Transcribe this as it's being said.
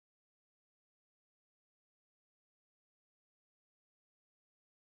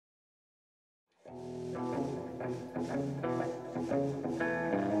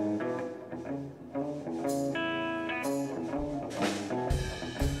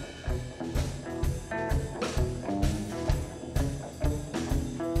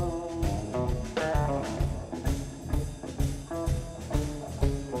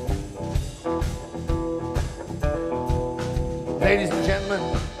Ladies and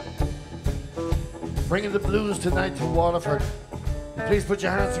gentlemen, bringing the blues tonight to Waterford. Please put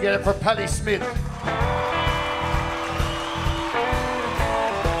your hands together for Paddy Smith.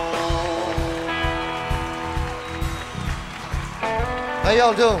 How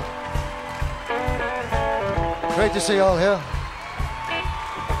y'all doing? Great to see y'all here.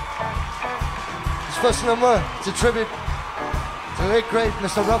 This first number is a tribute to the late great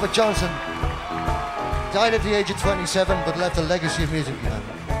Mr. Robert Johnson. Died at the age of 27, but left a legacy of music behind.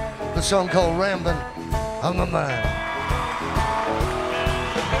 The song called Rambin' on My Mind.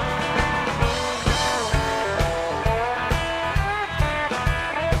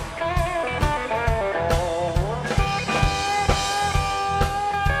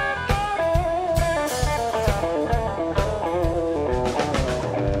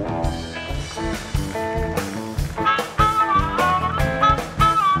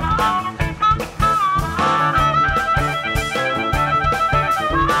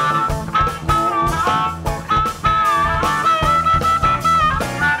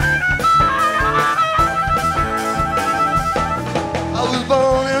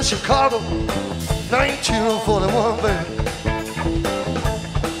 Chicago, 1941, baby.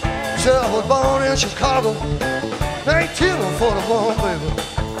 Said I was born in Chicago, 1941, baby.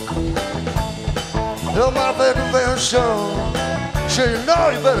 Tell my baby very soon, said you know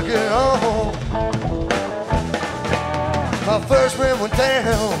you better get home. My first man went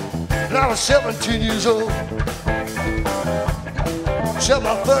down, and I was 17 years old. Said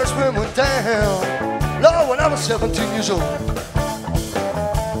my first man went down, Lord, when I was 17 years old.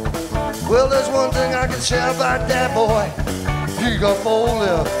 Well, there's one thing I can say about that boy. He got bold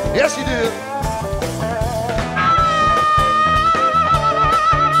there. Yes, he did.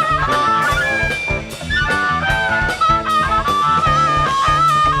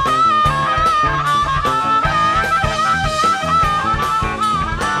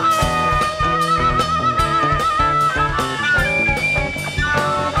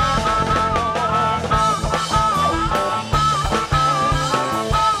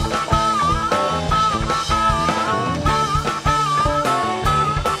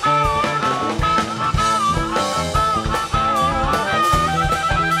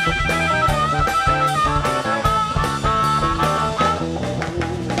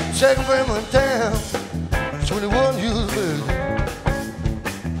 Second friend went down, 21 years baby.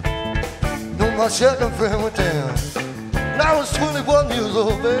 No, my second friend went down, and I was 21 years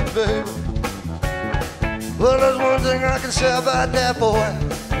old, baby. Well, there's one thing I can say about that boy.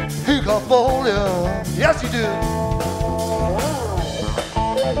 He got bold, yeah. Yes, he did.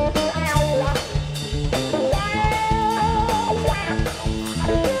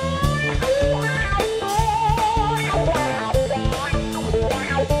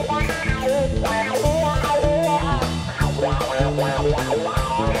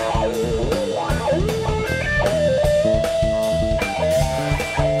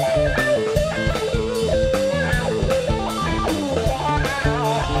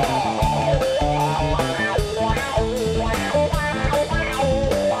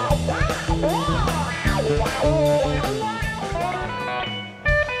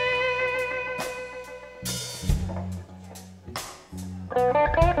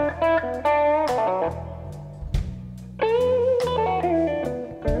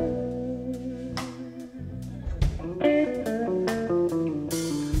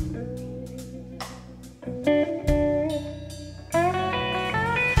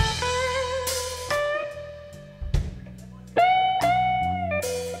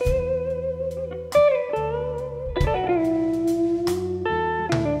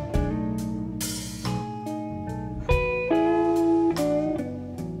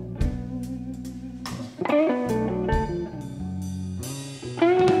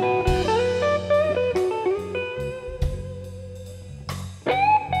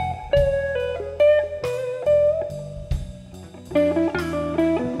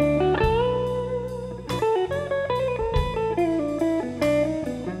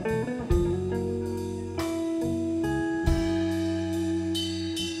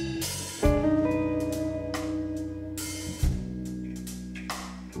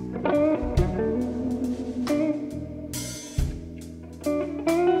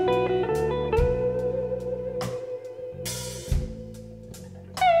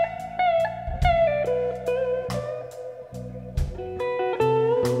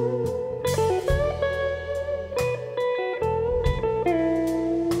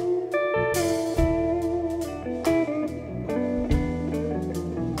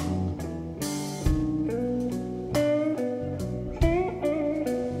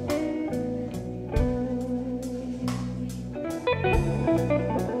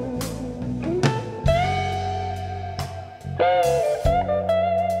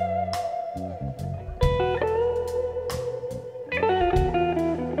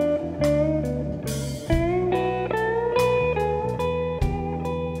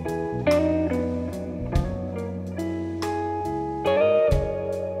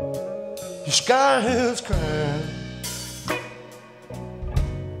 sky is crying.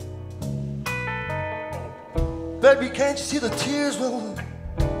 Baby, can't you see the tears rolling,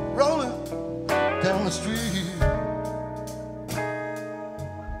 rolling down the street?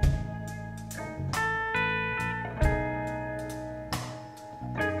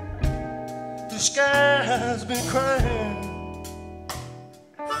 The sky's been crying.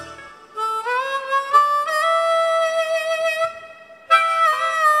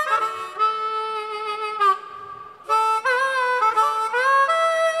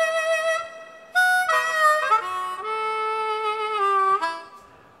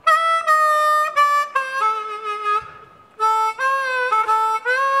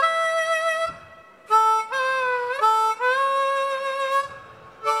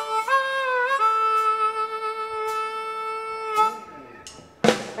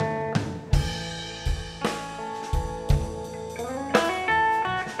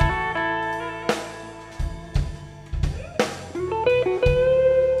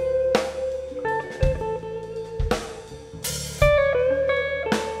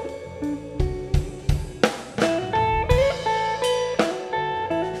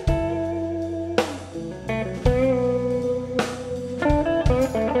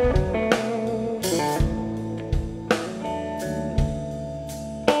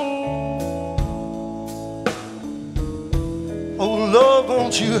 Lord,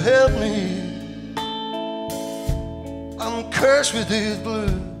 won't you help me? I'm cursed with this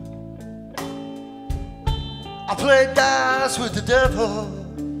blues. I played dice with the devil,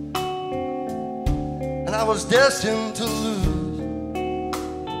 and I was destined to lose.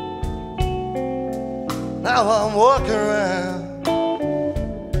 Now I'm walking around.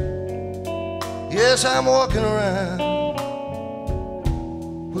 Yes, I'm walking around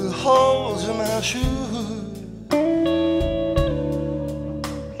with holes in my shoes.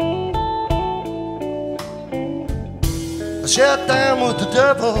 I sat down with the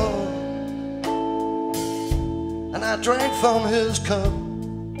devil, and I drank from his cup.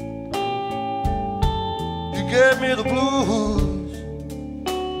 He gave me the blues,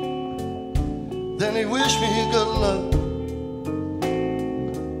 then he wished me good luck.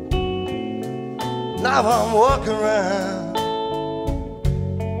 Now I'm walking around.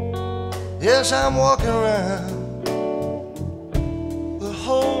 Yes, I'm walking around with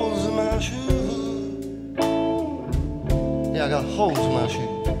holes in my shoes. Yeah, I got holes in my shoes.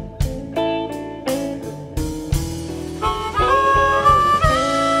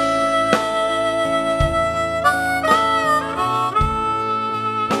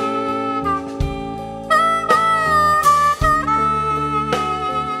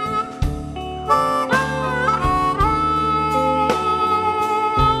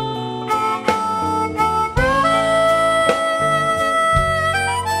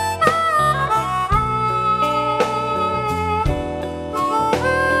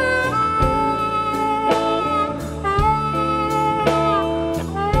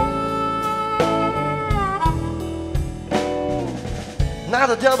 Now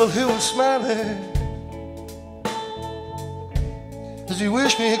the devil who was smiling, does he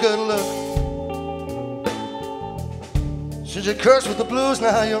wish me good luck? Since you cursed with the blues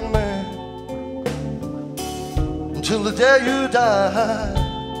now, young man, until the day you die.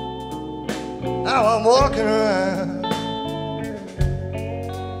 Now I'm walking around,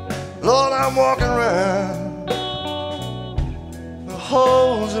 Lord, I'm walking around with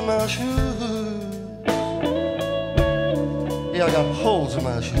holes in my shoes. I got holes in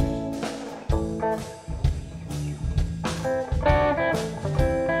my shoes.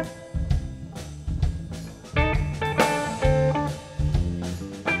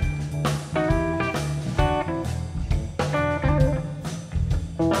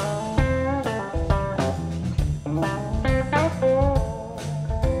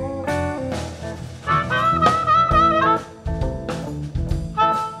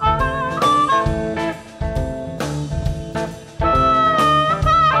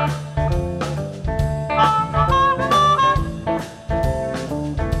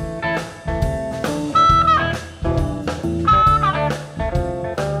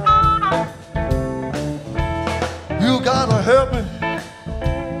 You gotta help me,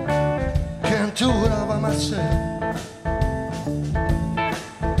 can't do it all by myself.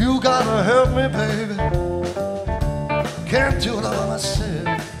 You gotta help me, baby, can't do it all by myself.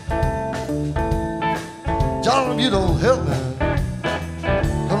 Darling, you don't help me,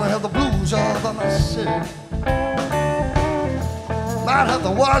 gonna have the blues all by myself. Might have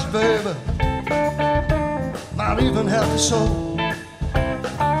to wash, baby, might even have to sew.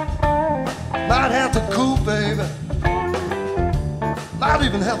 Might have to cook, baby, might Not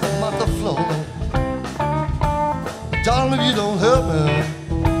even half of them off the floor. Darling, if you don't help me,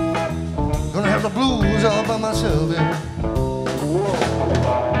 gonna have the blues all by myself, yeah.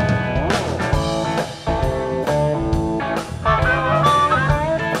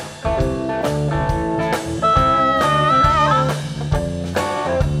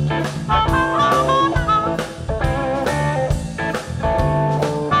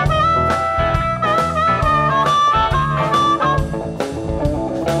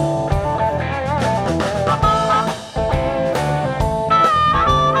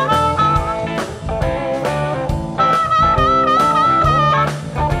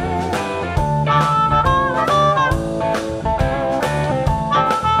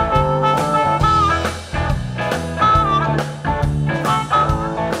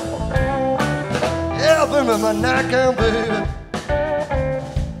 Remember my nightgown, baby.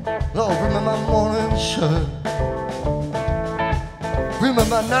 Lord, remember my morning shirt. Remember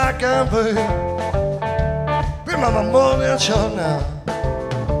my nightgown, baby. Remember my morning shirt now.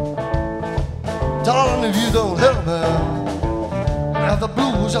 Darling, if you don't help me, I have the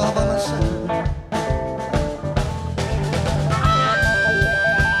blues all by myself.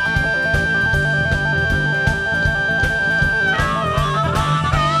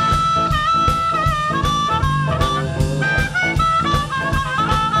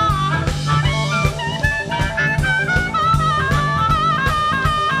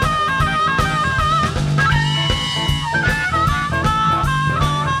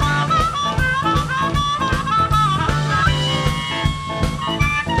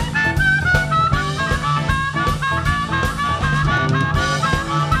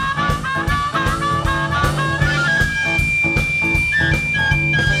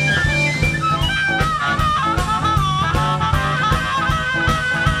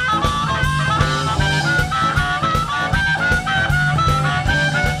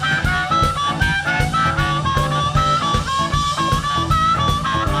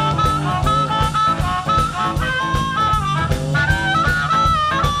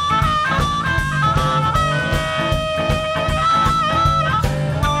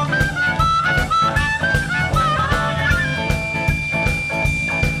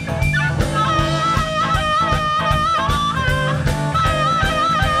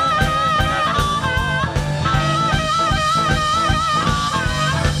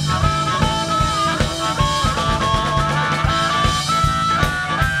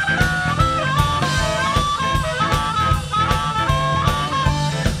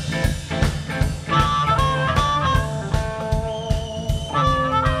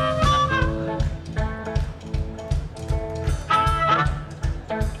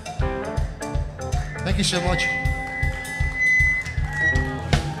 Thank you so much.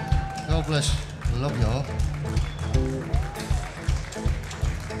 God bless. Love you all.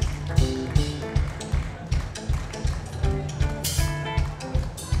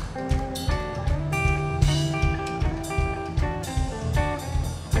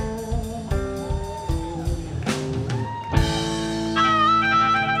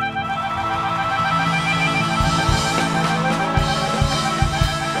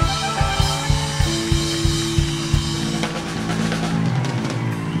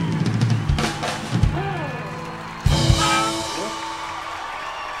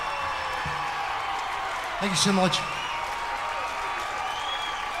 Thank you so much.